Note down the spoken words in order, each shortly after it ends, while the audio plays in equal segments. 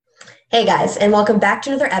Hey guys, and welcome back to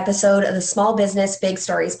another episode of the Small Business Big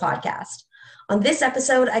Stories podcast. On this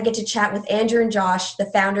episode, I get to chat with Andrew and Josh, the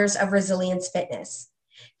founders of Resilience Fitness.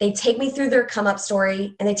 They take me through their come up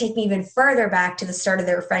story and they take me even further back to the start of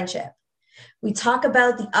their friendship. We talk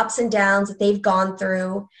about the ups and downs that they've gone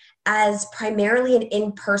through as primarily an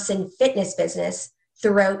in-person fitness business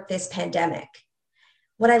throughout this pandemic.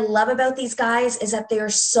 What I love about these guys is that they are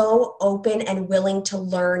so open and willing to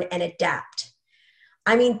learn and adapt.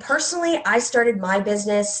 I mean, personally, I started my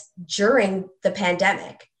business during the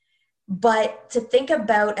pandemic, but to think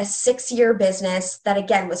about a 6-year business that,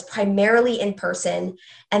 again, was primarily in person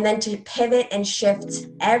and then to pivot and shift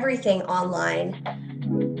everything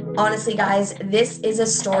online, honestly, guys, this is a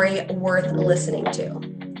story worth listening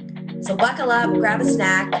to. So buckle up, grab a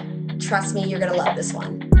snack. Trust me, you're going to love this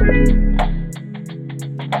one.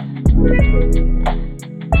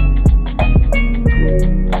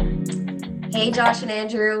 Hey, Josh and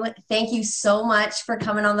Andrew, thank you so much for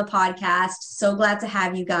coming on the podcast. So glad to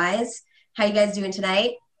have you guys. How you guys doing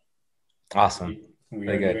tonight? Awesome. We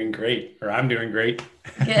are doing great, or I'm doing great.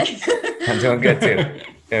 Good. I'm doing good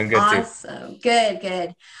too. Awesome.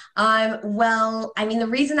 Good. Well, I mean, the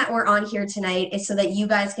reason that we're on here tonight is so that you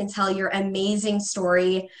guys can tell your amazing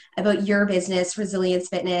story about your business, Resilience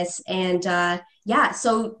Fitness. And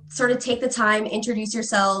so sort of take the time, introduce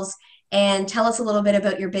yourselves, and tell us a little bit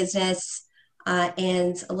about your business.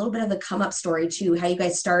 And a little bit of the come up story too, how you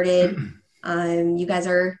guys started. You guys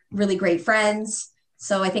are really great friends.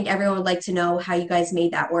 So I think everyone would like to know how you guys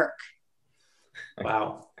made that work.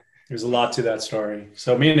 Wow. There's a lot to that story.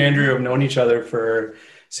 So me and Andrew have known each other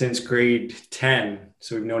since grade 10.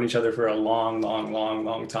 So we've known each other for a long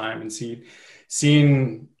time and seen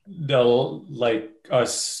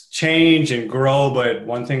us change and grow. But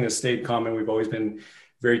one thing that stayed common, we've always been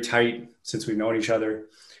very tight since we've known each other.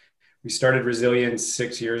 We started Resilience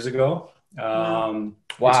 6 years ago. Wow.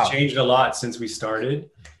 It's changed a lot since we started.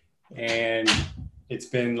 And it's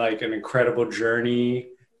been like an incredible journey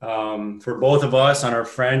for both of us on our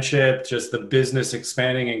friendship, just the business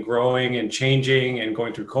expanding and growing and changing and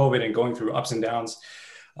going through COVID and going through ups and downs.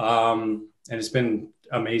 And it's been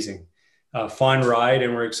amazing. Fun ride.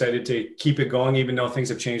 And we're excited to keep it going, even though things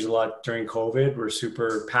have changed a lot during COVID. We're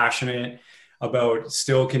super passionate about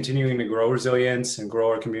still continuing to grow Resilience and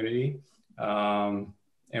grow our community. And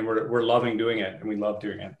we're loving doing it, and we love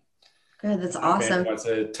doing it. Good, that's awesome. I want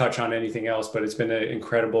to touch on anything else, but it's been an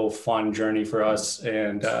incredible, fun journey for us.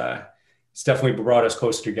 And it's definitely brought us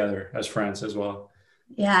closer together as friends as well.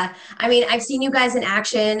 Yeah. I mean, I've seen you guys in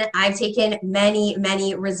action. I've taken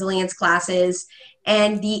many Resilience classes,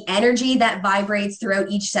 and the energy that vibrates throughout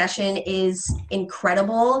each session is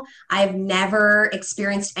incredible. I've never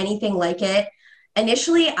experienced anything like it.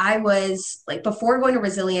 Initially, I was before going to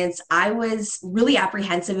Resilience, I was really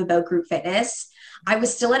apprehensive about group fitness. I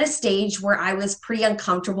was still at a stage where I was pretty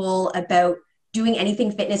uncomfortable about doing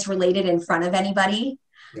anything fitness related in front of anybody.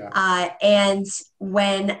 Yeah. And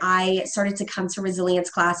when I started to come to Resilience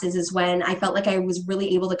classes is when I felt like I was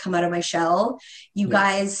really able to come out of my shell. You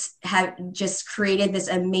guys have just created this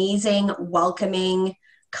amazing, welcoming,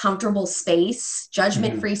 comfortable space,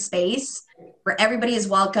 judgment-free space where everybody is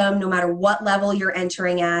welcome, no matter what level you're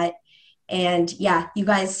entering at. And yeah, you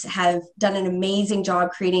guys have done an amazing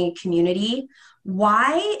job creating a community.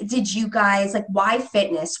 Why did you guys, why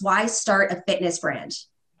fitness? Why start a fitness brand?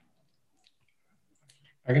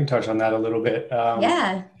 I can touch on that a little bit.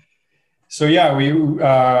 Yeah. So yeah,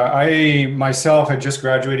 I myself had just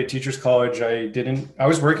graduated Teachers College. I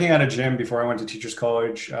was working at a gym before I went to Teachers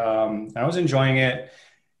College. I was enjoying it.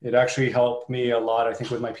 It actually helped me a lot, I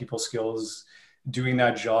think, with my people skills doing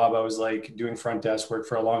that job. I was doing front desk work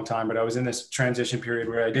for a long time, but I was in this transition period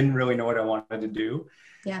where I didn't really know what I wanted to do.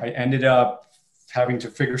 Yeah. I ended up having to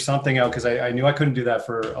figure something out because I knew I couldn't do that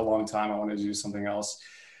for a long time. I wanted to do something else.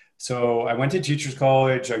 So I went to Teachers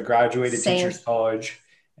College. I graduated Teachers College.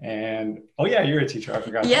 And oh yeah, you're a teacher. I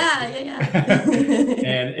forgot. Yeah.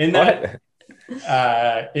 And in that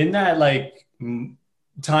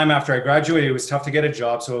time after I graduated, it was tough to get a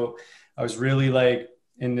job. So I was really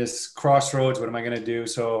in this crossroads. What am I going to do?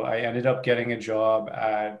 So I ended up getting a job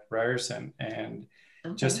at Ryerson, and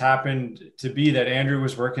just happened to be that Andrew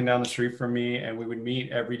was working down the street from me, and we would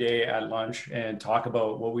meet every day at lunch and talk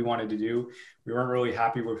about what we wanted to do. We weren't really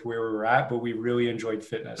happy with where we were at, but we really enjoyed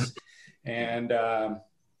fitness. And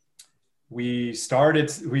we started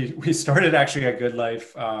actually at Good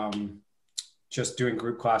Life, just doing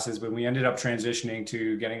group classes, but we ended up transitioning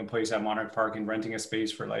to getting a place at Monarch Park and renting a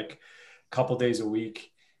space for a couple days a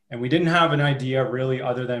week. And we didn't have an idea really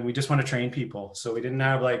other than we just want to train people. So we didn't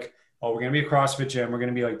have oh, we're going to be a CrossFit gym. We're going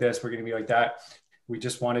to be like this. We're going to be like that. we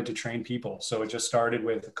just wanted to train people. So it just started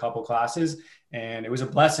with a couple classes, and it was a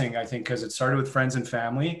blessing, I think, because it started with friends and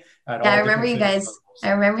family at all. I remember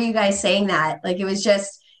you guys saying that. Like, it was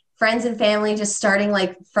just friends and family just starting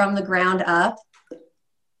like from the ground up.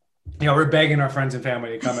 We're begging our friends and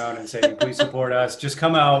family to come out and say, please support us. Just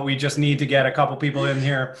come out. We just need to get a couple people in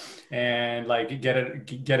here and like get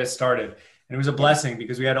it started. And it was a blessing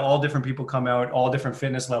because we had all different people come out, all different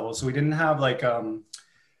fitness levels. So we didn't have like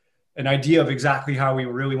an idea of exactly how we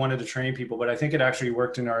really wanted to train people, but I think it actually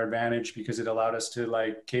worked in our advantage because it allowed us to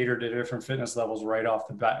like cater to different fitness levels right off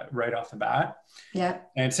the bat. Yeah.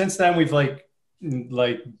 And since then we've like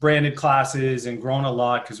branded classes and grown a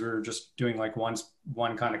lot because we were just doing like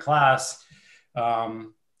one kind of class.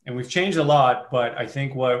 And we've changed a lot, but I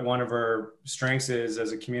think what one of our strengths is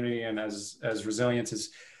as a community and as Resilience is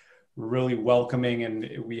really welcoming. And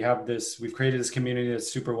we've created this community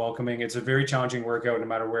that's super welcoming. It's a very challenging workout no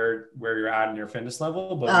matter where you're at in your fitness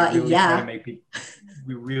level, but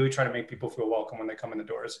we really try to make people feel welcome when they come in the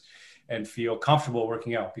doors and feel comfortable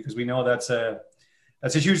working out, because we know that's a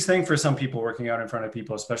huge thing for some people, working out in front of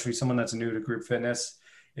people, especially someone that's new to group fitness.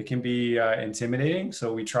 It can be intimidating.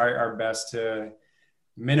 So we try our best to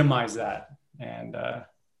minimize that. And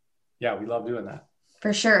we love doing that.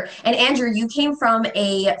 For sure. And Andrew, you came from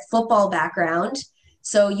a football background,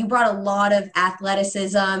 so you brought a lot of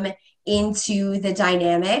athleticism into the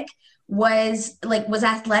dynamic. Was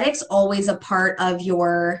athletics always a part of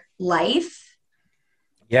your life?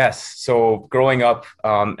 Yes. So growing up,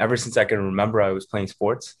 ever since I can remember, I was playing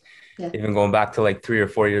sports, even going back to like 3 or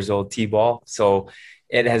 4 years old, T-ball. So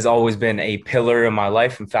it has always been a pillar in my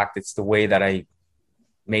life. In fact, it's the way that I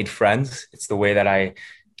made friends. It's the way that I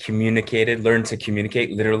learned to communicate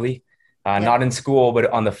literally, not in school, but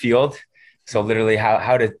on the field. So literally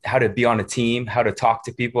how to be on a team, how to talk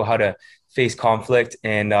to people, how to face conflict.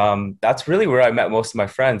 And that's really where I met most of my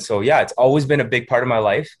friends. So yeah, it's always been a big part of my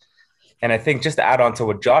life. And I think just to add on to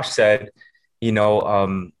what Josh said,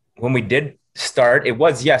 when we did start, it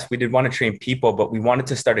was, yes, we did want to train people, but we wanted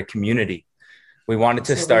to start a community. We wanted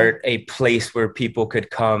to start a place where people could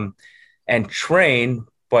come and train,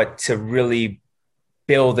 but to really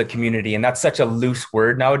build a community. And that's such a loose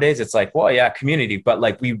word nowadays. It's like, well, yeah, community. But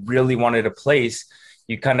like, we really wanted a place,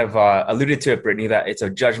 you kind of alluded to it, Brittany, that it's a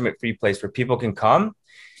judgment-free place where people can come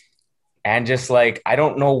and just like, I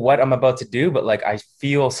don't know what I'm about to do, but like, I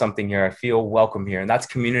feel something here. I feel welcome here. And that's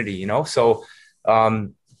community, So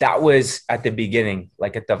that was at the beginning,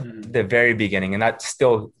 like at the very beginning. And that's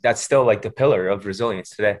still like the pillar of resilience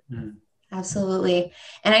today. Mm. Absolutely.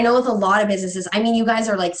 And I know with a lot of businesses, I mean, you guys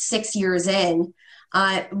are like 6 years in.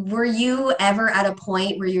 Were you ever at a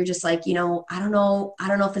point where you're just like, I don't know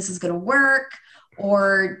if this is going to work?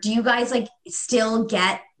 Or do you guys like still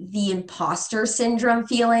get the imposter syndrome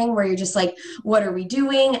feeling where you're just like, what are we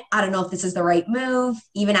doing? I don't know if this is the right move,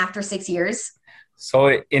 even after 6 years.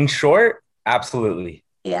 So in short, absolutely.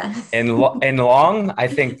 Yeah. And long, I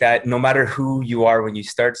think that no matter who you are, when you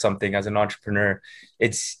start something as an entrepreneur,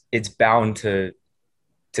 it's bound to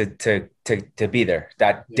be there.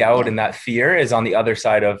 That doubt and that fear is on the other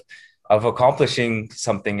side of accomplishing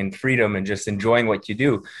something in freedom and just enjoying what you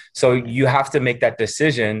do. So you have to make that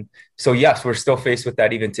decision. So yes, we're still faced with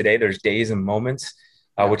that even today. There's days and moments,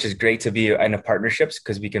 which is great to be in a partnerships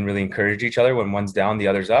because we can really encourage each other. When one's down, the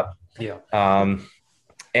other's up. Yeah. I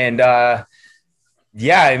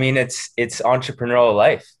mean, it's entrepreneurial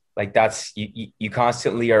life. Like that's, you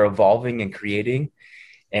constantly are evolving and creating.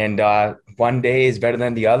 And one day is better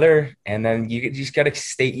than the other. And then you just got to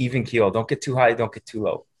stay even keel. Don't get too high. Don't get too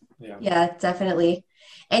low. Yeah, definitely.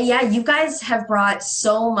 And yeah, you guys have brought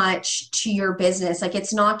so much to your business. Like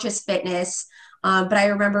it's not just fitness, but I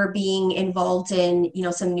remember being involved in,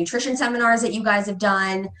 some nutrition seminars that you guys have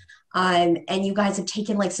done. And you guys have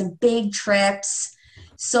taken like some big trips.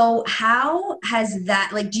 So how has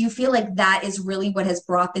that, like, do you feel like that is really what has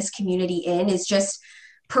brought this community in, is just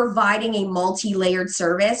providing a multi-layered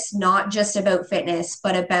service, not just about fitness,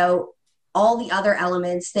 but about all the other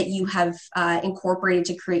elements that you have incorporated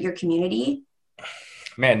to create your community?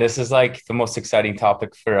 Man, this is like the most exciting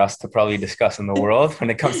topic for us to probably discuss in the world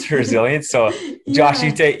when it comes to resilience. So Josh,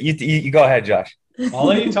 you go ahead, Josh. I'll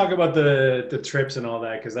let you talk about the trips and all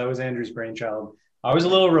that, because that was Andrew's brainchild. I was a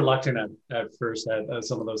little reluctant at first at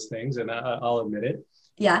some of those things, and I'll admit it.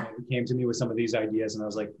 Yeah. And he came to me with some of these ideas, and I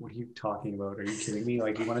was like, what are you talking about? Are you kidding me?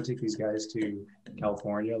 Like, you want to take these guys to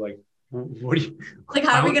California? Like, what do you... Like,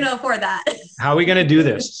 how are we going to afford that? How are we going to do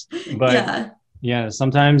this? But yeah,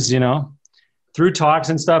 sometimes, through talks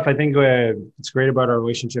and stuff, I think it's great about our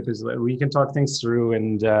relationship is that we can talk things through,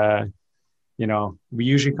 and, we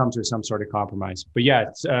usually come to some sort of compromise. But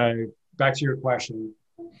yeah, back to your question.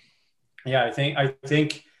 Yeah, I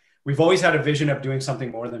think we've always had a vision of doing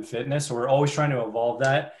something more than fitness. So we're always trying to evolve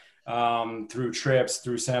that through trips,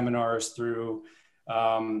 through seminars, through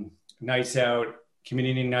nights out,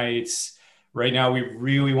 community nights. Right now, we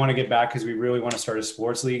really want to get back because we really want to start a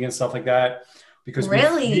sports league and stuff like that. Because we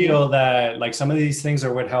feel that like some of these things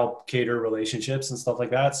are what help cater relationships and stuff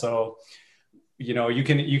like that. So, you know, you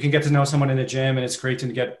can get to know someone in the gym, and it's great to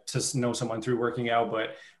get to know someone through working out.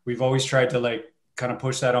 But we've always tried to like kind of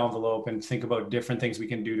push that envelope and think about different things we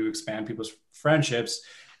can do to expand people's friendships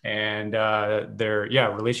and their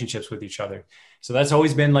relationships with each other. So that's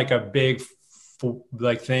always been like a big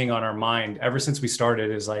like thing on our mind ever since we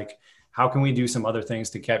started, is like, how can we do some other things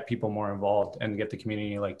to get people more involved and get the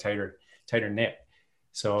community like tighter knit.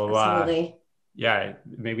 So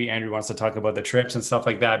maybe Andrew wants to talk about the trips and stuff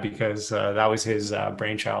like that, because that was his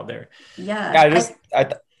brainchild there. Go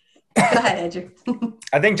ahead, Andrew.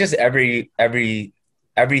 I think just everything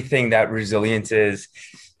that resilience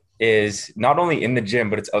is not only in the gym,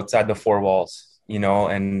 but it's outside the four walls, you know.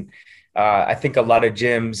 And I think a lot of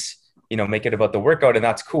gyms, you know, make it about the workout, and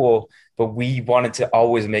that's cool, but we wanted to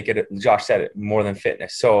always make it, Josh said it, more than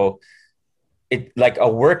fitness. So it like a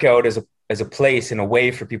workout is a place and a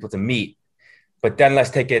way for people to meet, but then let's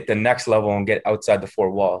take it the next level and get outside the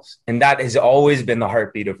four walls. And that has always been the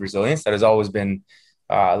heartbeat of resilience. That has always been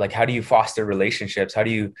like, how do you foster relationships? How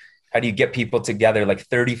do you get people together, like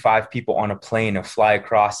 35 people on a plane and fly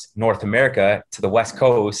across North America to the West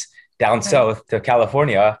Coast, down south to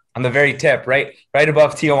California, on the very tip, right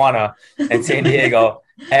above Tijuana and San Diego.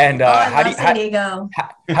 And how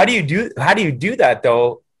do you do that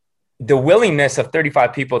though? The willingness of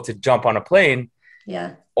 35 people to jump on a plane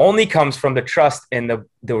only comes from the trust and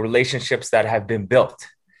the relationships that have been built.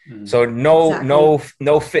 Mm-hmm. So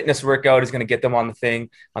no fitness workout is going to get them on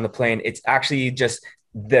the plane. It's actually just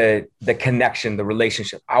the connection, the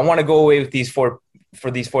relationship. I want to go away with these 4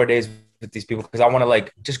 days with these people because I want to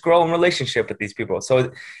like just grow in relationship with these people.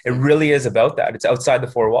 So it really is about that. It's outside the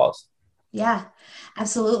four walls. Yeah,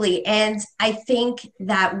 absolutely. And I think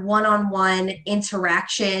that one-on-one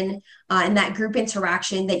interaction and that group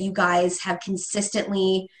interaction that you guys have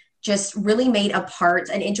consistently just really made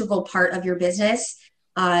an integral part of your business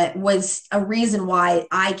was a reason why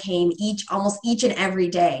I came almost each and every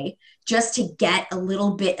day, just to get a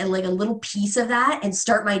little bit, like a little piece of that and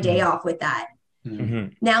start my day off with that.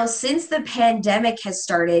 Mm-hmm. Now, since the pandemic has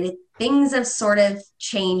started, things have sort of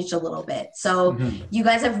changed a little bit. So you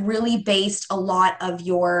guys have really based a lot of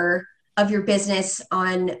your business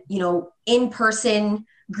on, you know, in-person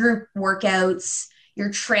group workouts, your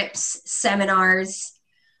trips, seminars.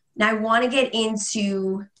 Now I want to get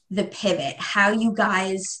into the pivot, how you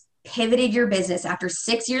guys pivoted your business after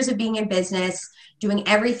 6 years of being in business, doing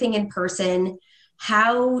everything in person.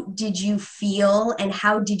 How did you feel and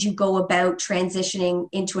how did you go about transitioning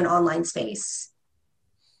into an online space?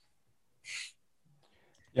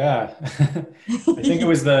 Yeah, I think it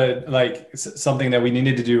was something that we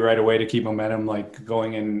needed to do right away to keep momentum, like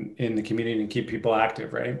going in the community and keep people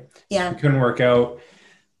active, right? Yeah. So we couldn't work out.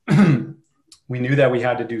 We knew that we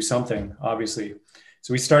had to do something, obviously.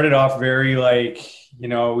 So we started off very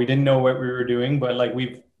we didn't know what we were doing, but like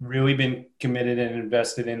we've really been committed and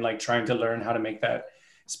invested in like trying to learn how to make that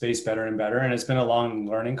space better and better. And it's been a long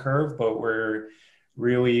learning curve, but we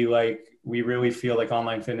really feel like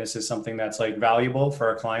online fitness is something that's like valuable for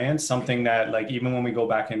our clients, something that like, even when we go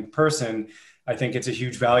back in person, I think it's a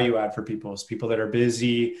huge value add for people that are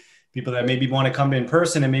busy, people that maybe want to come in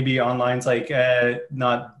person and maybe online's like,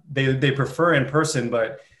 they prefer in person,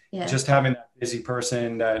 but just having that busy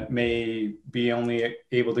person that may be only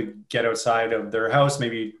able to get outside of their house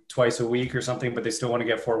maybe twice a week or something, but they still want to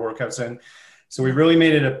get 4 workouts in. So we really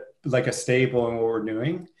made it a staple in what we're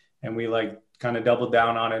doing. And we like kind of doubled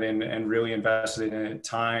down on it and really invested in it,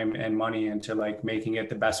 time and money into like making it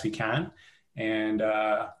the best we can. And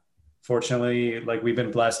fortunately, like we've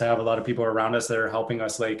been blessed to have a lot of people around us that are helping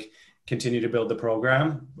us like continue to build the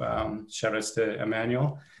program. Shout outs to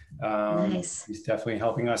Emmanuel. Nice. He's definitely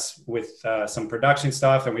helping us with some production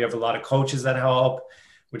stuff, and we have a lot of coaches that help,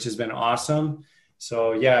 which has been awesome.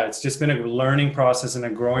 So yeah, it's just been a learning process and a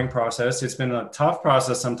growing process. It's been a tough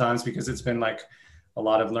process sometimes because it's been like a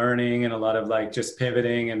lot of learning and a lot of like just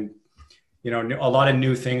pivoting and, you know, a lot of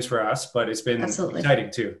new things for us, but it's been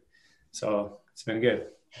exciting too. So it's been good.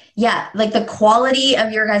 Yeah. Like the quality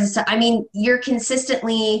of your guys' stuff. I mean, you're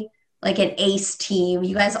consistently like an ace team.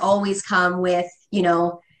 You guys always come with, you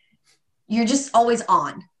know, you're just always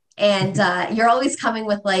on, and you're always coming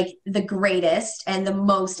with like the greatest and the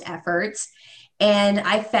most efforts. And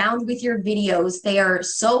I found with your videos, they are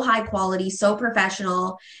so high quality, so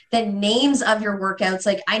professional. The names of your workouts,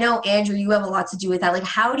 like I know, Andrew, you have a lot to do with that. Like,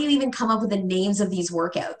 how do you even come up with the names of these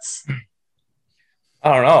workouts?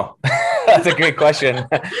 I don't know. That's a great question.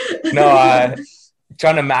 No,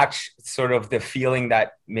 trying to match sort of the feeling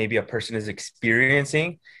that maybe a person is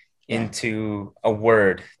experiencing into a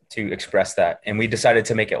word to express that. And we decided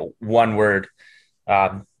to make it one word,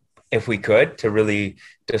 if we could, to really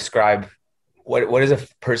describe what is a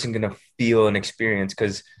person going to feel and experience.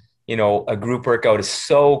 Because, you know, a group workout is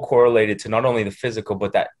so correlated to not only the physical,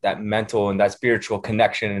 but that mental and that spiritual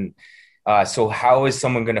connection. So how is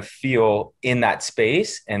someone going to feel in that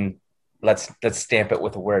space? And let's stamp it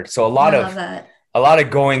with a word. So a lot of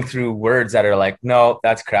going through words that are like, no,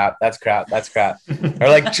 that's crap. That's crap. That's crap. Or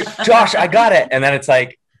like, Josh, I got it. And then it's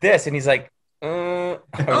like this. And he's like, or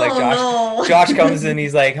like Josh comes in,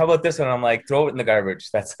 he's like, how about this one? I'm like, throw it in the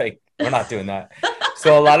garbage. That's like, we're not doing that.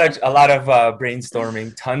 So a lot of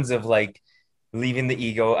brainstorming, tons of like leaving the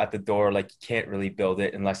ego at the door. Like you can't really build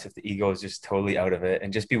it unless if the ego is just totally out of it,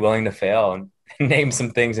 and just be willing to fail and name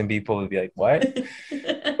some things and people would be like, what?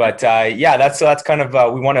 But that's kind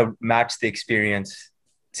of, we want to match the experience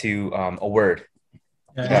to a word.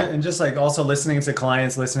 And just like also listening to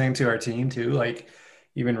clients, listening to our team too. Like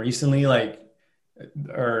even recently, like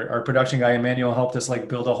our production guy Emmanuel helped us like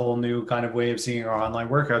build a whole new kind of way of seeing our online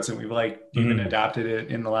workouts, and we've like even adapted it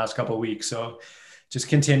in the last couple of weeks. So just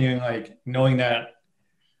continuing, like knowing that,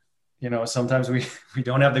 you know, sometimes we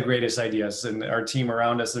don't have the greatest ideas, and our team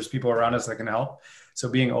around us, there's people around us that can help. So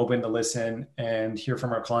being open to listen and hear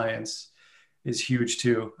from our clients is huge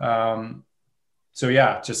too. So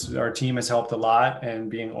yeah, just our team has helped a lot,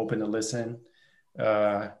 and being open to listen.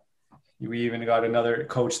 We even got another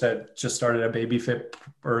coach that just starting a baby fit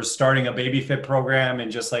program,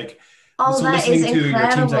 and just like listening to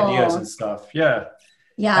your team's ideas and stuff. Yeah.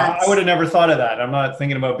 Yeah. I would have never thought of that. I'm not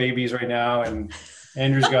thinking about babies right now. And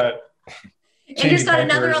Andrew's got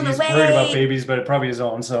another on the way. He's worried about babies, but probably his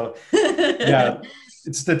own. So yeah,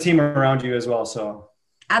 it's the team around you as well. So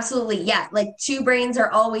absolutely. Yeah. Like two brains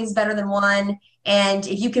are always better than one. And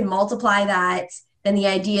if you can multiply that, then the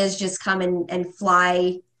ideas just come and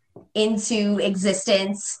fly into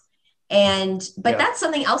existence. But that's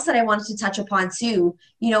something else that I wanted to touch upon too.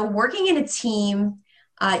 You know, working in a team,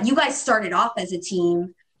 you guys started off as a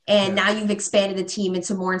team, and now you've expanded the team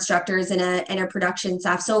into more instructors and a production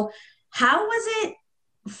staff. So how was it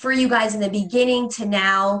for you guys in the beginning to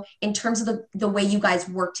now, in terms of the way you guys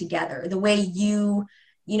work together, the way you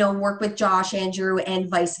work with Josh, Andrew, and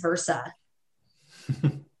vice versa?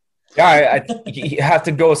 Yeah, you have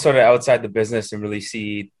to go sort of outside the business and really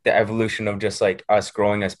see the evolution of just like us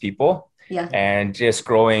growing as people. Yeah. And just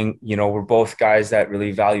growing, you know, we're both guys that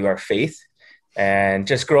really value our faith, and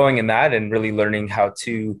just growing in that and really learning how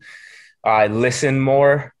to listen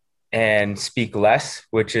more and speak less,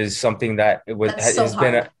 which is something that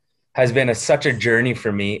has been such a journey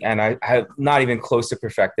for me. And I have not even close to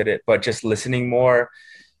perfected it, but just listening more,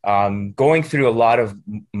 going through a lot of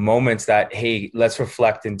moments that, hey, let's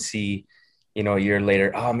reflect and see, you know, a year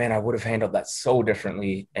later, oh man, I would have handled that so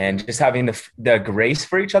differently. And just having the grace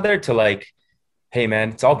for each other to like, hey man,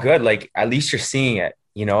 it's all good. Like, at least you're seeing it,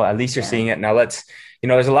 you know, at least you're seeing it. Now let's, you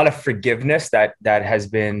know, there's a lot of forgiveness that has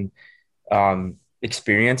been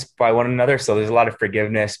experienced by one another. So there's a lot of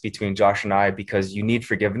forgiveness between Josh and I, because you need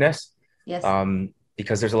forgiveness. Yes.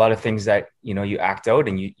 Because there's a lot of things that, you know, you act out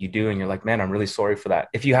and you do, and you're like, man, I'm really sorry for that,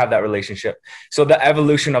 if you have that relationship. So the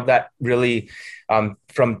evolution of that really,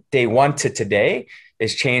 from day one to today,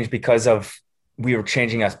 is changed because of we were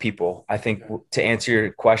changing as people, I think, to answer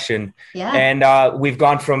your question. Yeah. And we've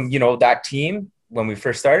gone from, you know, that team when we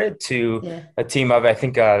first started to a team of, I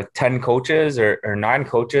think, 10 coaches or 9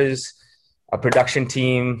 coaches, a production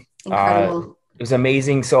team. Incredible. It was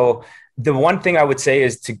amazing. So the one thing I would say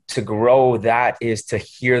is to grow that is to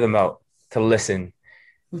hear them out, to listen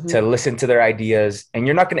to their ideas. And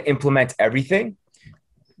you're not going to implement everything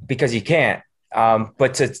because you can't.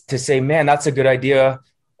 But to say, man, that's a good idea.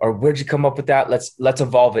 Or where'd you come up with that? Let's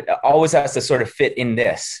evolve it. It always has to sort of fit in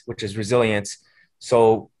this, which is resilience.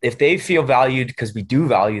 So if they feel valued, because we do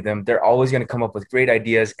value them, they're always going to come up with great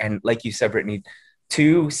ideas. And like you said, Brittany,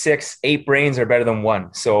 2, 6, 8 brains are better than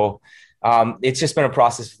 1. So it's just been a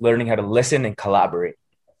process of learning how to listen and collaborate.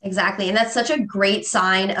 Exactly. And that's such a great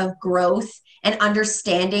sign of growth and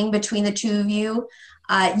understanding between the two of you.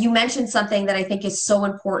 You mentioned something that I think is so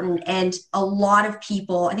important, and a lot of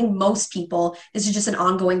people, I think most people, this is just an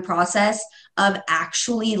ongoing process, of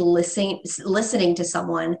actually listening to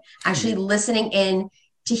someone, actually listening in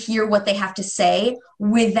to hear what they have to say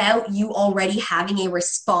without you already having a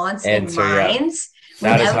response in mind.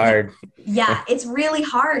 That is hard. Yeah, it's really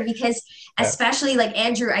hard because especially like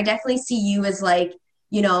Andrew, I definitely see you as like,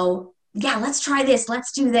 you know, yeah, let's try this,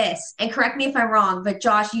 let's do this. And correct me if I'm wrong, but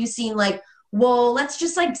Josh, you seem like, well, let's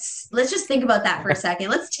just think about that for a second.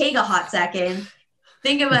 Let's take a hot second.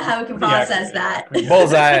 Think about how we can process that.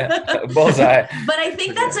 Bullseye. But I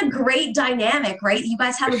think that's a great dynamic, right? You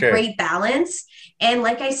guys have a great balance. And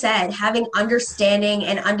like I said, having understanding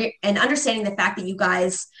and understanding the fact that you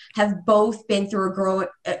guys have both been through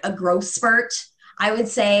a growth spurt, I would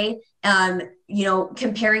say, you know,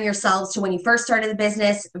 comparing yourselves to when you first started the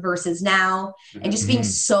business versus now, and just being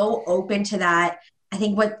so open to that, I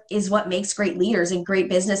think what makes great leaders and great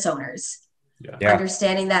business owners. Yeah.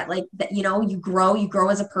 Understanding that, like, that, you know, you grow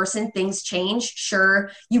as a person, things change.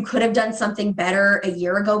 Sure, you could have done something better a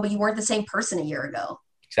year ago, but you weren't the same person a year ago.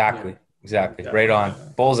 Exactly. Right on.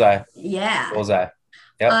 Bullseye. Yeah. Bullseye.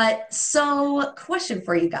 Yep. So question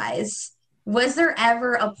for you guys. Was there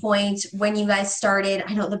ever a point when you guys started,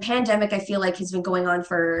 I know the pandemic, I feel like has been going on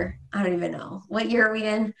for, I don't even know, what year are we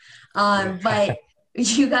in? But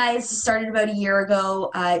you guys started about a year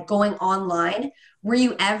ago going online. Were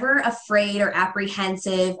you ever afraid or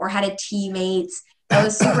apprehensive, or had a teammate that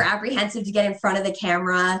was super apprehensive to get in front of the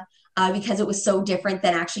camera because it was so different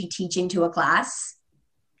than actually teaching to a class?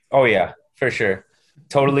 Oh yeah, for sure.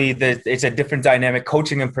 Totally. It's a different dynamic.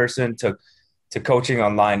 Coaching in person to coaching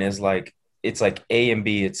online is like, it's like A and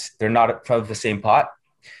B. They're not from the same pot.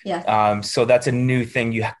 Yeah. So that's a new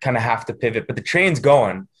thing. You kind of have to pivot, but the train's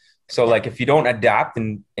going. So like, if you don't adapt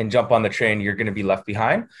and jump on the train, you're going to be left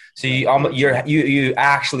behind. So you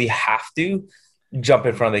actually have to jump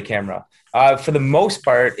in front of the camera. For the most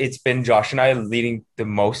part, it's been Josh and I leading the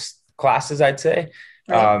most classes, I'd say.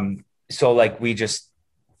 Right. So like, we just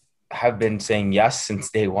have been saying yes since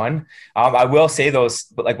day one. I will say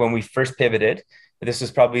but like when we first pivoted, this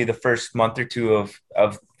was probably the first month or two of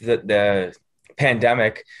the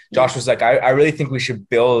pandemic. Josh was like, I really think we should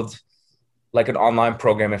build like an online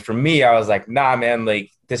program. And for me, I was like, nah, man,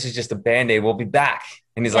 like this is just a Band-Aid. We'll be back.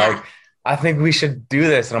 And he's like, I think we should do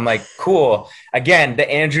this. And I'm like, cool. Again,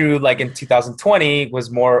 the Andrew like in 2020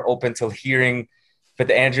 was more open to hearing, but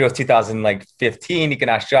the Andrew of 2015, you can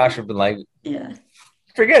ask Josh, would be like,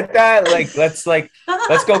 forget that. Like, let's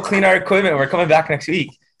go clean our equipment. We're coming back next week.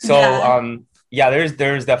 So,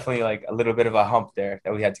 there's definitely like a little bit of a hump there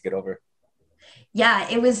that we had to get over. Yeah,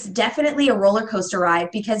 it was definitely a roller coaster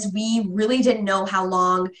ride because we really didn't know how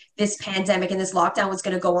long this pandemic and this lockdown was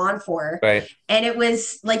going to go on for. Right. And it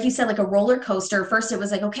was, like you said, like a roller coaster. First, it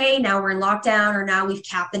was like, okay, now we're in lockdown, or now we've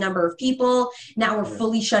capped the number of people. Now we're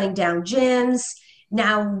fully shutting down gyms.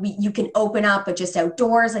 Now you can open up, but just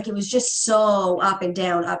outdoors. Like, it was just so up and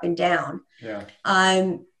down, up and down. Yeah.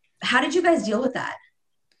 How did you guys deal with that?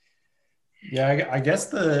 Yeah, I guess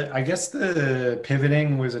the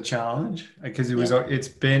pivoting was a challenge because it's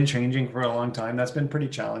been changing for a long time. That's been pretty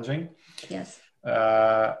challenging. Yes.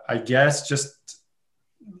 I guess just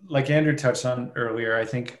like Andrew touched on earlier, I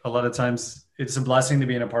think a lot of times it's a blessing to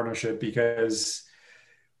be in a partnership because,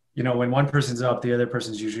 you know, when one person's up, the other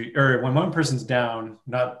person's usually, or when one person's down,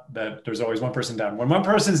 not that there's always one person down. When one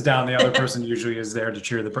person's down, the other person usually is there to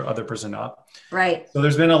cheer the other person up. Right. So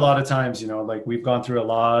there's been a lot of times, you know, like we've gone through a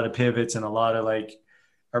lot of pivots and a lot of like,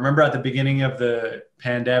 I remember at the beginning of the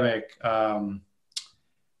pandemic, I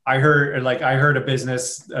heard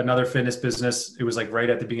another fitness business. It was like right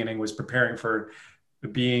at the beginning was preparing for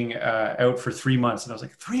being out for 3 months. And I was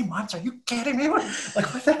like, 3 months? Are you kidding me?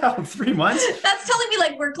 Like, what the hell? 3 months? That's telling me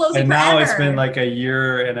like we're closing and forever. Now it's been like a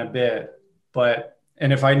year and a bit.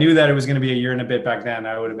 And if I knew that it was going to be a year and a bit back then,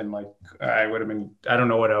 I don't know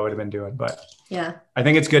what I would have been doing. But yeah, I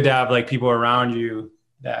think it's good to have like people around you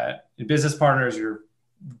that business partners, your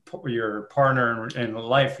partner in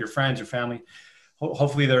life, your friends, your family.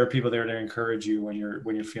 Hopefully there are people there to encourage you when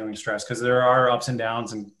you're feeling stressed, because there are ups and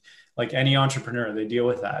downs, and like any entrepreneur, they deal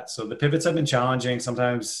with that. So the pivots have been challenging.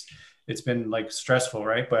 Sometimes it's been like stressful,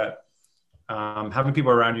 right? But having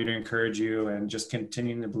people around you to encourage you and just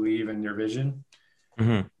continuing to believe in your vision.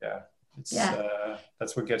 Mm-hmm.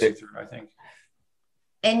 That's what gets you through, I think.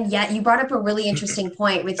 And yet you brought up a really interesting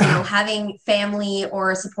point with, you know, having family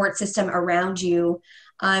or a support system around you.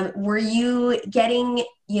 Were you getting,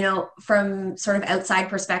 you know, from sort of outside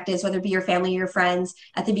perspectives, whether it be your family or your friends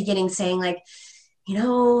at the beginning saying like, you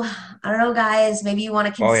know, I don't know, guys, maybe you want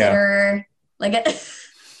to consider I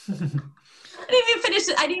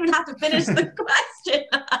didn't even have to finish the question.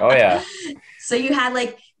 Oh yeah. So you had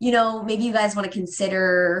like, you know, maybe you guys want to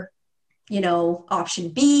consider, option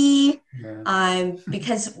B. Yeah.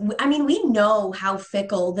 Because I mean, we know how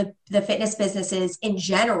fickle the fitness business is in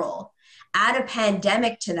general. Add a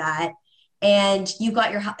pandemic to that, and you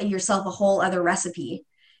got yourself a whole other recipe.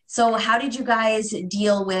 So how did you guys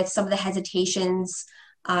deal with some of the hesitations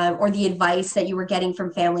or the advice that you were getting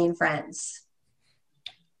from family and friends?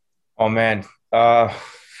 Oh man. That's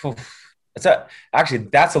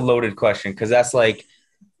a loaded question, because that's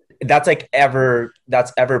ever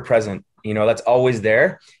present, that's always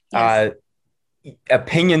there. Yes.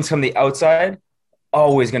 Opinions from the outside,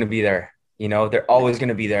 always going to be there. They're always going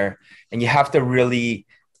to be there. And you have to really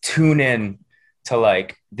tune in to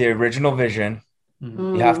like the original vision.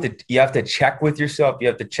 Mhm. You have to check with yourself. You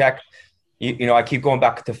have to check, I keep going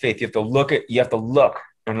back to faith. You have to look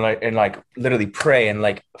and literally pray and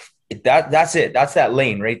that's it. That's that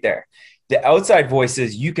lane right there. The outside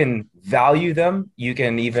voices, you can value them. You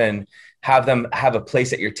can even have them have a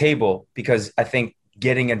place at your table, because I think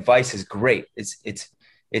getting advice is great. It's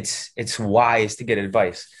wise to get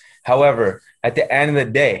advice. However, at the end of the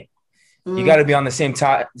day, you got to be on the same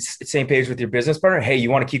page with your business partner. Hey,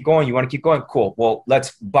 you want to keep going? You want to keep going? Cool. Well,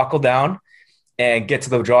 let's buckle down and get to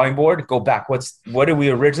the drawing board. Go back. What did we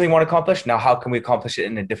originally want to accomplish? Now, how can we accomplish it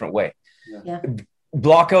in a different way? Yeah.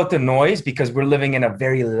 Block out the noise, because we're living in a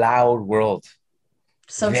very loud world.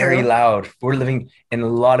 So very true. loud. We're living in a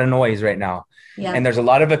lot of noise right now. Yeah. And there's a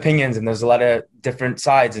lot of opinions and there's a lot of different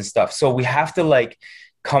sides and stuff. So we have to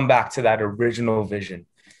come back to that original vision,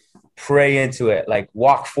 pray into it,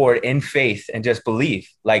 walk forward in faith and just believe.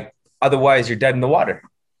 Otherwise you're dead in the water.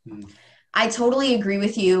 I totally agree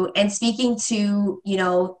with you. And speaking to,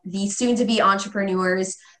 the soon to be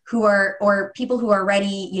entrepreneurs or people who are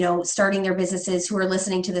already, starting their businesses, who are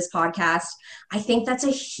listening to this podcast, I think that's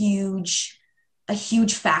a huge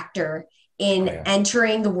factor in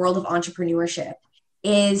entering the world of entrepreneurship,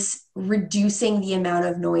 is reducing the amount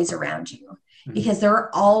of noise around you, because there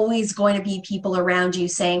are always going to be people around you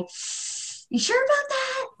saying, you sure about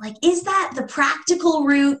that? Is that the practical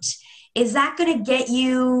route? Is that going to get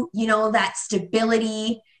you, that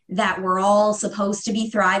stability that we're all supposed to be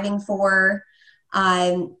thriving for?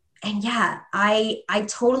 And yeah, I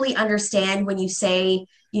totally understand when you say,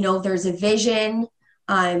 there's a vision,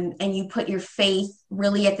 and you put your faith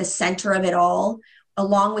really at the center of it all,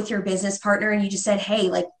 along with your business partner. And you just said,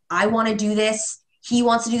 hey, I want to do this. He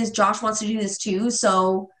wants to do this. Josh wants to do this too.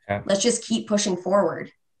 So let's just keep pushing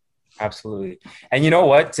forward. Absolutely. And you know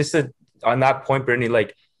what? On that point,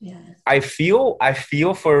 Brittany, I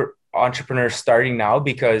feel for entrepreneurs starting now,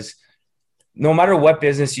 because no matter what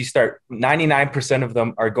business you start, 99% of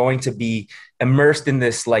them are going to be immersed in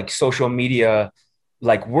this social media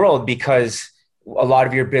world, because a lot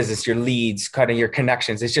of your business, your leads, kind of your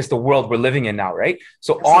connections, it's just the world we're living in now, right?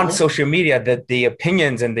 So Absolutely. On social media, the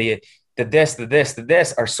opinions and the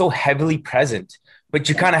this are so heavily present, but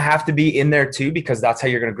you kind of have to be in there too, because that's how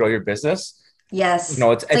you're going to grow your business. Yes.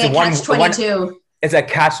 It's a catch-22. It's a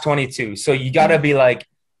catch-22. So you got to be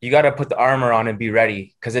you got to put the armor on and be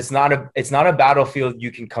ready, because it's not a battlefield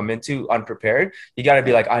you can come into unprepared. You got to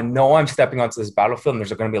be I know I'm stepping onto this battlefield, and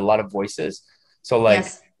there's going to be a lot of voices. So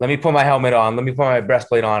let me put my helmet on. Let me put my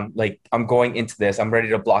breastplate on. I'm going into this. I'm ready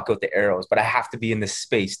to block out the arrows, but I have to be in this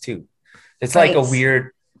space too. It's Right.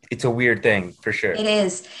 It's a weird thing for sure. It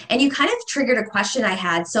is. And you kind of triggered a question I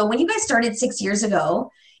had. So when you guys started 6 years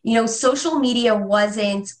ago, social media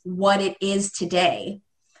wasn't what it is today.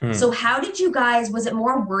 So how did you guys, was it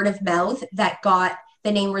more word of mouth that got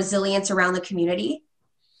the name Resilience around the community?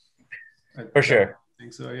 For sure. I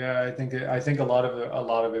think so. Yeah. I think a lot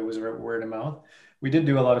of it was word of mouth. We did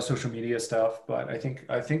do a lot of social media stuff, but I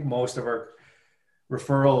think most of our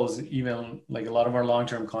referrals, even a lot of our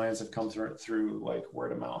long-term clients, have come through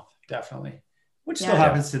word of mouth, definitely, which still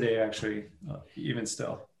happens today, actually, even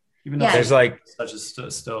still. Even though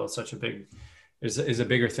there's still such a big is a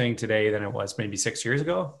bigger thing today than it was maybe 6 years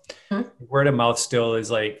ago. Word of mouth still is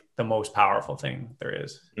the most powerful thing there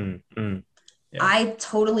is. Yeah. I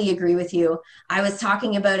totally agree with you. I was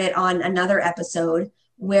talking about it on another episode,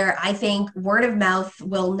 where I think word of mouth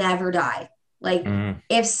will never die.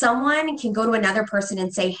 If someone can go to another person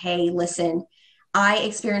and say, hey, listen, I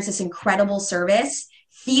experienced this incredible service,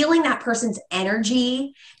 feeling that person's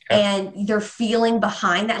energy and their feeling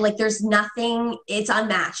behind that, there's nothing, it's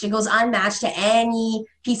unmatched. It goes unmatched to any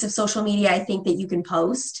piece of social media, I think, that you can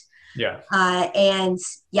post. Yeah. And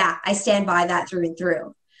yeah, I stand by that through and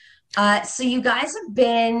through. So you guys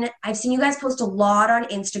I've seen you guys post a lot on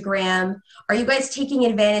Instagram. Are you guys taking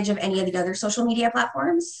advantage of any of the other social media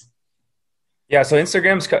platforms? Yeah. So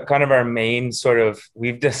Instagram's kind of our main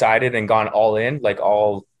we've decided and gone all in,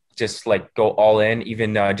 just like go all in,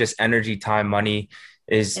 even just energy, time, money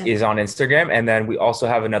is on Instagram. And then we also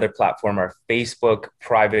have another platform, our Facebook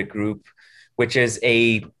private group, which is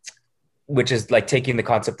like taking the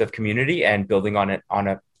concept of community and building on it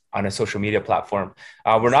on a social media platform.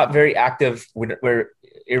 We're not very active. We're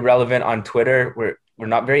irrelevant on Twitter.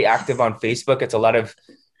 We're not very active on Facebook. It's a lot of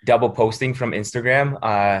double posting from Instagram.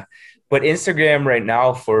 But Instagram right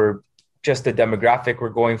now, for just the demographic we're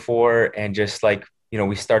going for, and just like,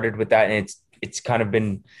 we started with that, and it's kind of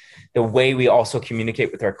been the way we also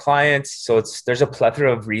communicate with our clients. So there's a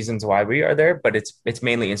plethora of reasons why we are there, but it's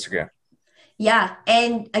mainly Instagram. Yeah.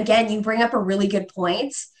 And again, you bring up a really good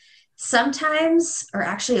point. Sometimes, or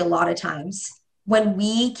actually a lot of times, when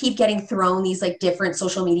we keep getting thrown these like different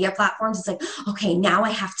social media platforms, it's like, okay, now I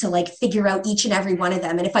have to like figure out each and every one of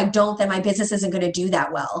them. And if I don't, then my business isn't going to do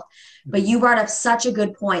that well. But you brought up such a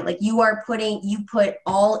good point. Like you put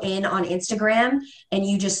all in on Instagram, and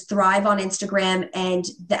you just thrive on Instagram, and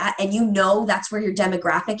that's where your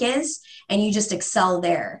demographic is, and you just excel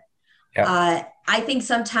there. Yeah. I think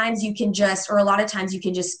sometimes you can or a lot of times you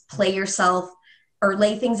can just play yourself or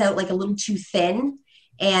lay things out like a little too thin.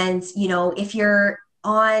 And, if you're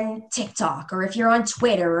on TikTok, or if you're on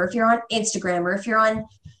Twitter, or if you're on Instagram, or if you're on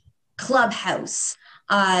Clubhouse,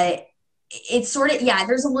 it's sort of,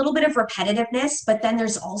 there's a little bit of repetitiveness, but then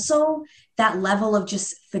there's also that level of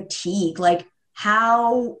just fatigue. Like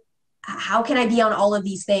how can I be on all of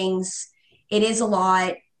these things? It is a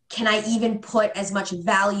lot. Can I even put as much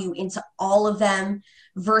value into all of them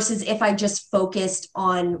versus if I just focused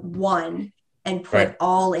on one and put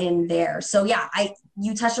all in there? So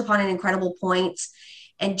you touched upon an incredible point.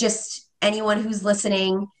 And just anyone who's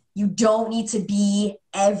listening, you don't need to be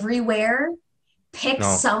everywhere. Pick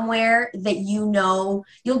somewhere that you'll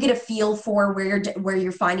get a feel for where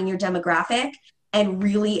you're finding your demographic, and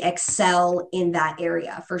really excel in that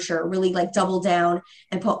area for sure. Really like double down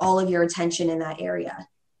and put all of your attention in that area.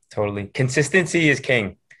 Totally. Consistency is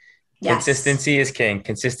king. Yes. Consistency is king.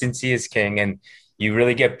 Consistency is king. And you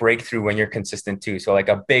really get breakthrough when you're consistent too. So like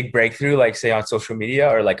a big breakthrough, like say on social media,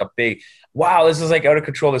 or like a big, wow, this is like out of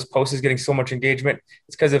control. This post is getting so much engagement.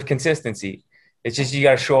 It's because of consistency. It's just, you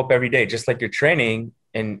got to show up every day, just like you're training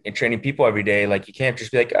and training people every day. Like you can't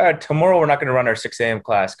just be like, tomorrow we're not going to run our 6 a.m.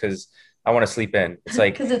 class because I want to sleep in. It's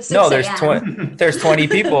like, no, there's 20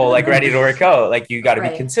 people like ready to work out. Like you got to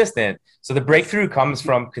be consistent. So the breakthrough comes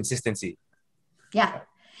from consistency. Yeah.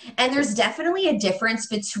 And there's definitely a difference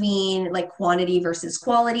between like quantity versus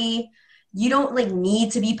quality. You don't like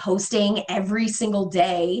need to be posting every single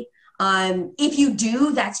day. If you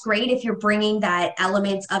do, that's great if you're bringing that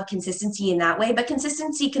element of consistency in that way. But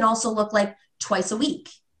consistency can also look like twice a week,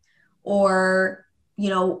 or,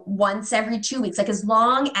 once every 2 weeks. Like as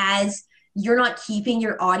long as you're not keeping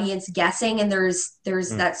your audience guessing, and there's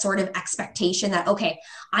that sort of expectation that, okay,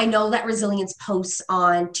 I know that Resilience posts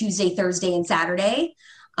on Tuesday, Thursday, and Saturday.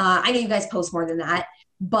 I know you guys post more than that,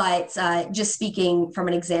 but just speaking from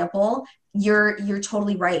an example, you're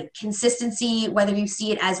totally right. Consistency, whether you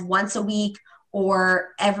see it as once a week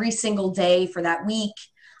or every single day for that week,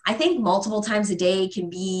 I think multiple times a day can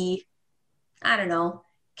be,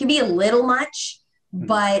 can be a little much,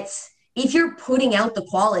 but if you're putting out the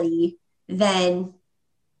quality, then,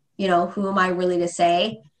 who am I really to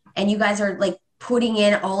say? And you guys are like putting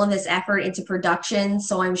in all of this effort into production.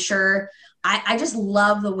 So I'm sure I just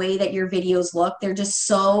love the way that your videos look. They're just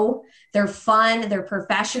they're fun, they're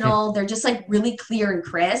professional, they're just like really clear and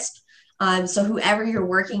crisp. So whoever you're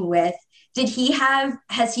working with,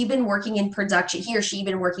 has he been working in production? He or she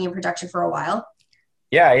been working in production for a while?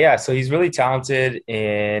 Yeah. So he's really talented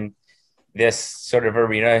in this sort of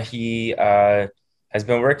arena. He has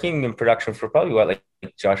been working in production for probably like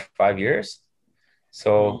Josh, 5 years.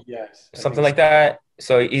 So something like that.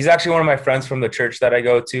 So he's actually one of my friends from the church that I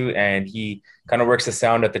go to, and he kind of works the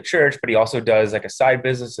sound at the church, but he also does like a side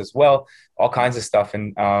business as well, all kinds of stuff.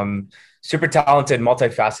 And super talented,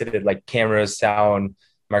 multifaceted, like cameras, sound,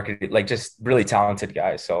 marketing, like just really talented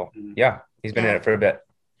guy. So he's been in it for a bit.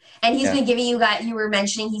 And he's been giving you guys, you were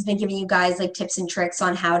mentioning, he's been giving you guys like tips and tricks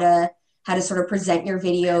on how to sort of present your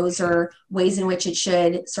videos, or ways in which it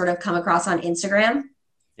should sort of come across on Instagram.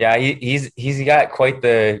 Yeah, he's got quite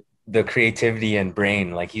the creativity and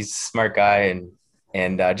brain. Like he's a smart guy,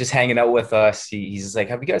 and just hanging out with us, he's like,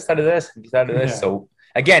 have you guys thought of this? Have you thought of this? Yeah. So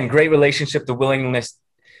again, great relationship, the willingness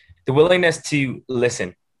to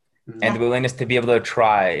listen, and the willingness to be able to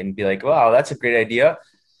try and be like, wow, that's a great idea.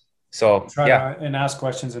 So and ask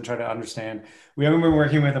questions and try to understand. We haven't been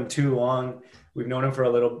working with him too long. We've known him for a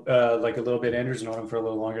little bit. Andrew's known him for a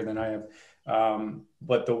little longer than I have.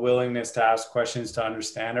 But the willingness to ask questions, to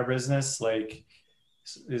understand our business, like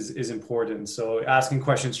is important. So asking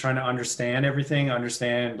questions, trying to understand everything,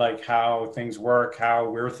 understand like how things work, how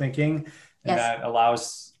we're thinking, and that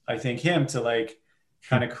allows, I think, him to like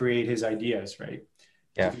kind of create his ideas, right?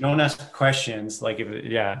 Yeah. If you don't ask questions, like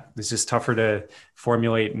it's just tougher to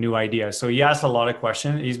formulate new ideas. So he asked a lot of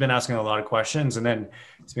questions. He's been asking a lot of questions, and then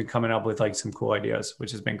he's been coming up with like some cool ideas,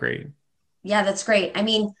 which has been great. Yeah, that's great. I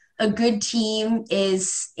mean, a good team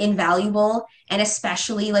is invaluable. And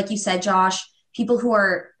especially, like you said, Josh, people who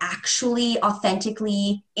are actually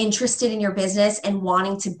authentically interested in your business and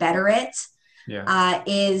wanting to better it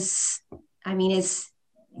is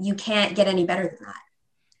you can't get any better than that.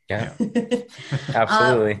 Yeah,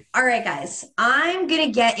 absolutely. All right, guys, we're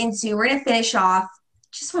going to finish off.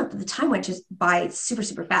 The time went just by super,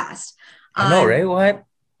 super fast. I know, right? What?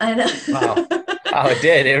 I know. Wow. Oh, it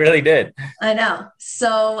did. It really did. I know.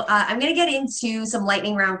 So I'm going to get into some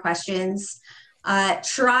lightning round questions.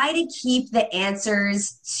 Try to keep the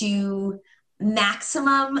answers to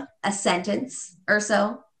maximum a sentence or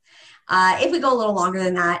so. If we go a little longer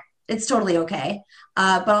than that, it's totally okay.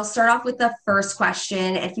 But I'll start off with the first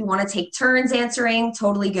question. If you want to take turns answering,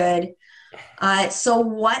 totally good. So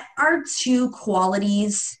what are 2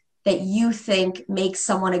 qualities that you think make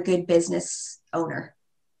someone a good business owner?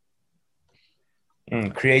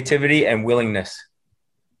 Creativity and willingness.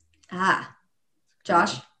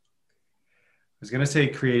 Josh? I was going to say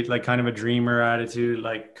create like kind of a dreamer attitude,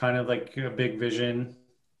 like kind of like a big vision.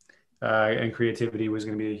 And creativity was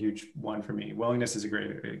going to be a huge one for me. Willingness is a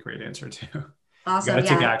great answer too. Awesome. You got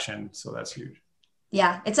to take action. So that's huge.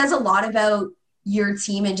 Yeah. It says a lot about your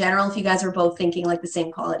team in general if you guys are both thinking like the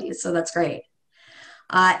same qualities. So that's great.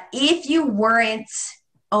 If you weren't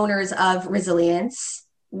owners of Resilience,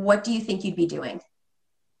 what do you think you'd be doing?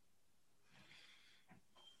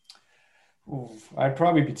 I'd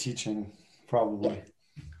probably be teaching, probably.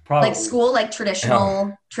 Yeah. Probably. Like school, like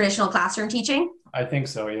traditional classroom teaching? I think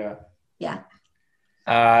so, yeah. Yeah.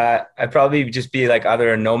 I'd probably just be like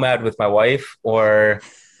either a nomad with my wife or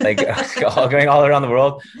like going all around the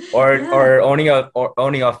world or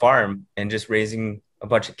owning a farm and just raising a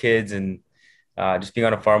bunch of kids and just being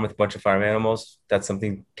on a farm with a bunch of farm animals. That's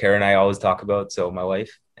something Kara and I always talk about. So my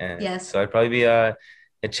wife. And so I'd probably be a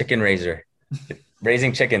chicken raiser,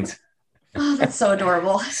 raising chickens. Oh, that's so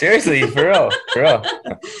adorable. Seriously, for real.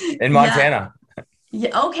 In Montana.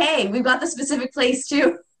 Yeah. Okay. We've got the specific place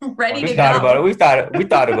too. Ready to go. We thought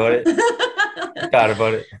about it. Thought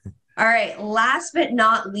about it. All right. Last but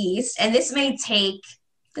not least, and this may take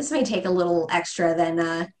a little extra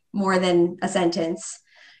than more than a sentence.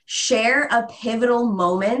 Share a pivotal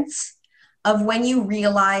moment of when you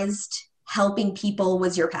realized helping people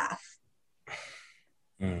was your path.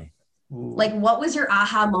 Like, what was your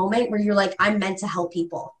aha moment where you're like, I'm meant to help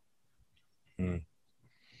people? Man,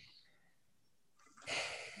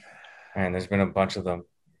 there's been a bunch of them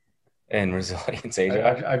in Resilience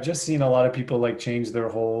Asia. I've just seen a lot of people like change their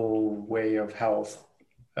whole way of health,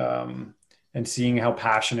 and seeing how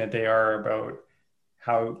passionate they are about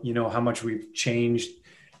how much we've changed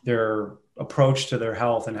their approach to their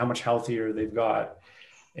health and how much healthier they've got.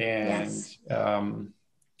 And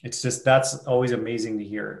it's just, that's always amazing to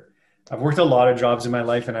hear. I've worked a lot of jobs in my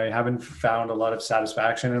life and I haven't found a lot of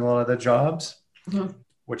satisfaction in a lot of the jobs,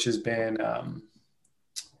 which has been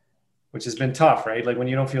tough, right? Like when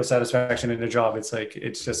you don't feel satisfaction in a job, it's like,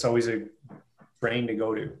 it's just always a drain to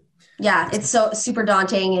go to. Yeah. It's so super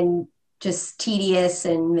daunting and just tedious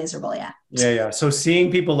and miserable. Yeah. Yeah. So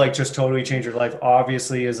seeing people like just totally change their life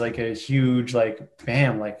obviously is like a huge, like,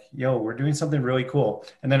 bam, like, yo, we're doing something really cool.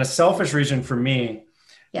 And then a selfish reason for me,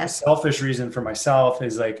 a selfish reason for myself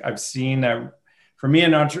is like, I've seen that for me,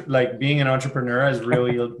 like being an entrepreneur has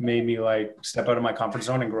really made me like step out of my comfort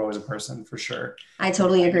zone and grow as a person for sure. I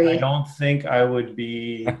totally agree. I don't think I would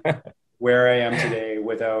be where I am today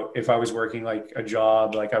if I was working like a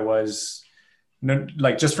job, like I was,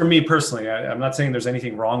 like just for me personally, I'm not saying there's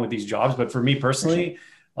anything wrong with these jobs, but for me personally,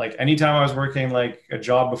 like anytime I was working like a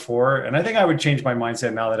job before, and I think I would change my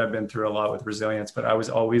mindset now that I've been through a lot with Resilience, but I was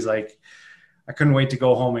always like, I couldn't wait to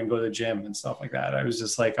go home and go to the gym and stuff like that. I was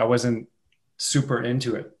just like, I wasn't super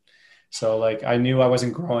into it. So like, I knew I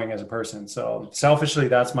wasn't growing as a person. So selfishly,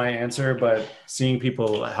 that's my answer. But seeing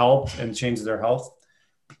people help and change their health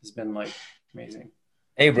has been like amazing.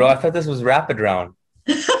 Hey bro, I thought this was rapid round.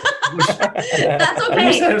 That's okay.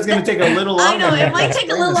 I said it was going to take a little longer. I know, it might take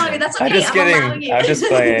a little longer. That's okay. I'm just kidding. I'm just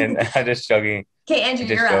playing. I'm just joking. Okay, Andrew,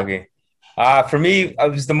 you're joking. For me,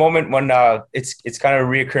 it was the moment when it's kind of a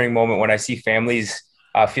reoccurring moment when I see families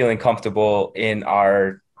feeling comfortable in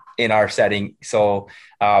our setting. So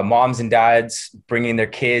moms and dads bringing their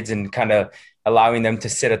kids and kind of allowing them to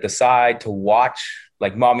sit at the side to watch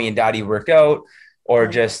like mommy and daddy work out, or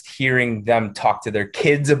just hearing them talk to their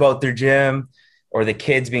kids about their gym, or the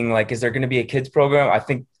kids being like, is there going to be a kids program? I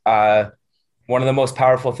think one of the most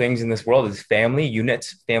powerful things in this world is family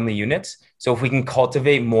units. So if we can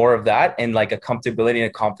cultivate more of that and like a comfortability and a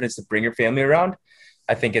confidence to bring your family around,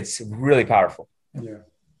 I think it's really powerful.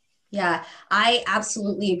 Yeah, I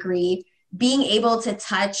absolutely agree. Being able to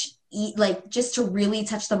just to really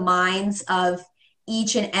touch the minds of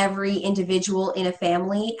each and every individual in a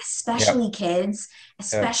family, especially kids,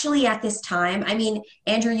 especially at this time. I mean,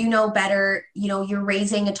 Andrew, you know better, you're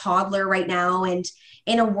raising a toddler right now, and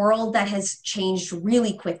in a world that has changed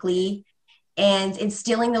really quickly, and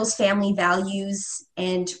instilling those family values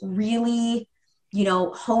and really,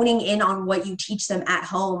 honing in on what you teach them at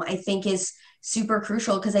home, I think is super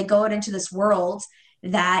crucial, because they go out into this world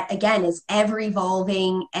that, again, is ever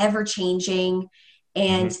evolving, ever changing.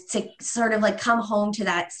 And to sort of like come home to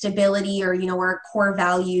that stability, or, our core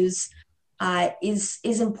values is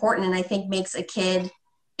important. And I think makes a kid,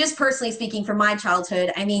 just personally speaking from my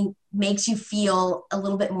childhood, I mean, makes you feel a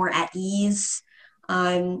little bit more at ease.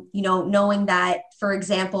 Knowing that, for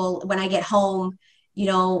example, when I get home,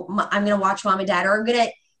 I'm going to watch mom and dad, or I'm going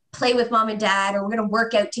to play with mom and dad, or we're going to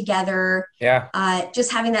work out together.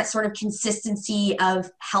 Just having that sort of consistency of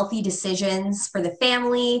healthy decisions for the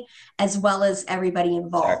family as well as everybody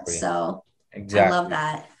involved. So I love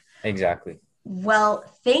that. Exactly. Well,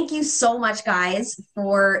 thank you so much, guys,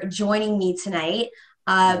 for joining me tonight.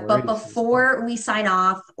 But before we sign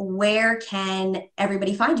off, where can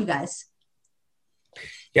everybody find you guys?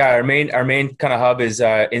 Yeah, our main kind of hub is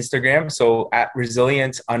Instagram. So at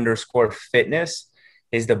resilience_fitness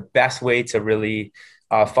is the best way to really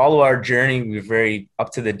follow our journey. We're very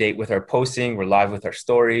up to the date with our posting. We're live with our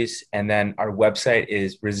stories. And then our website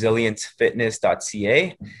is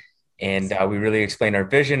resiliencefitness.ca. And we really explain our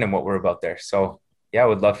vision and what we're about there. So yeah, I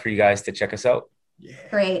would love for you guys to check us out.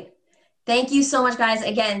 Great. Thank you so much, guys.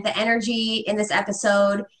 Again, the energy in this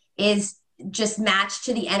episode is just matched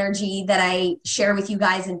to the energy that I share with you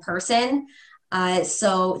guys in person.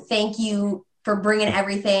 So thank you for bringing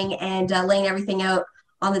everything and laying everything out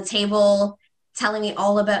on the table, telling me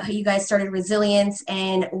all about how you guys started Resilience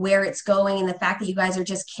and where it's going, and the fact that you guys are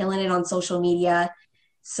just killing it on social media.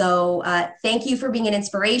 So thank you for being an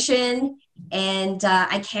inspiration, and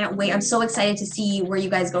I can't wait. I'm so excited to see where you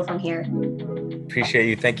guys go from here. Appreciate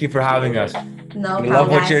you. Thank you for having us. No problem, love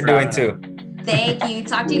what guys. You're doing too. Thank you.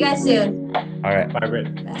 Talk to you guys soon. All right. Bye,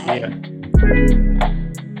 Britt.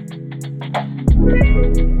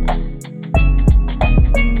 Bye.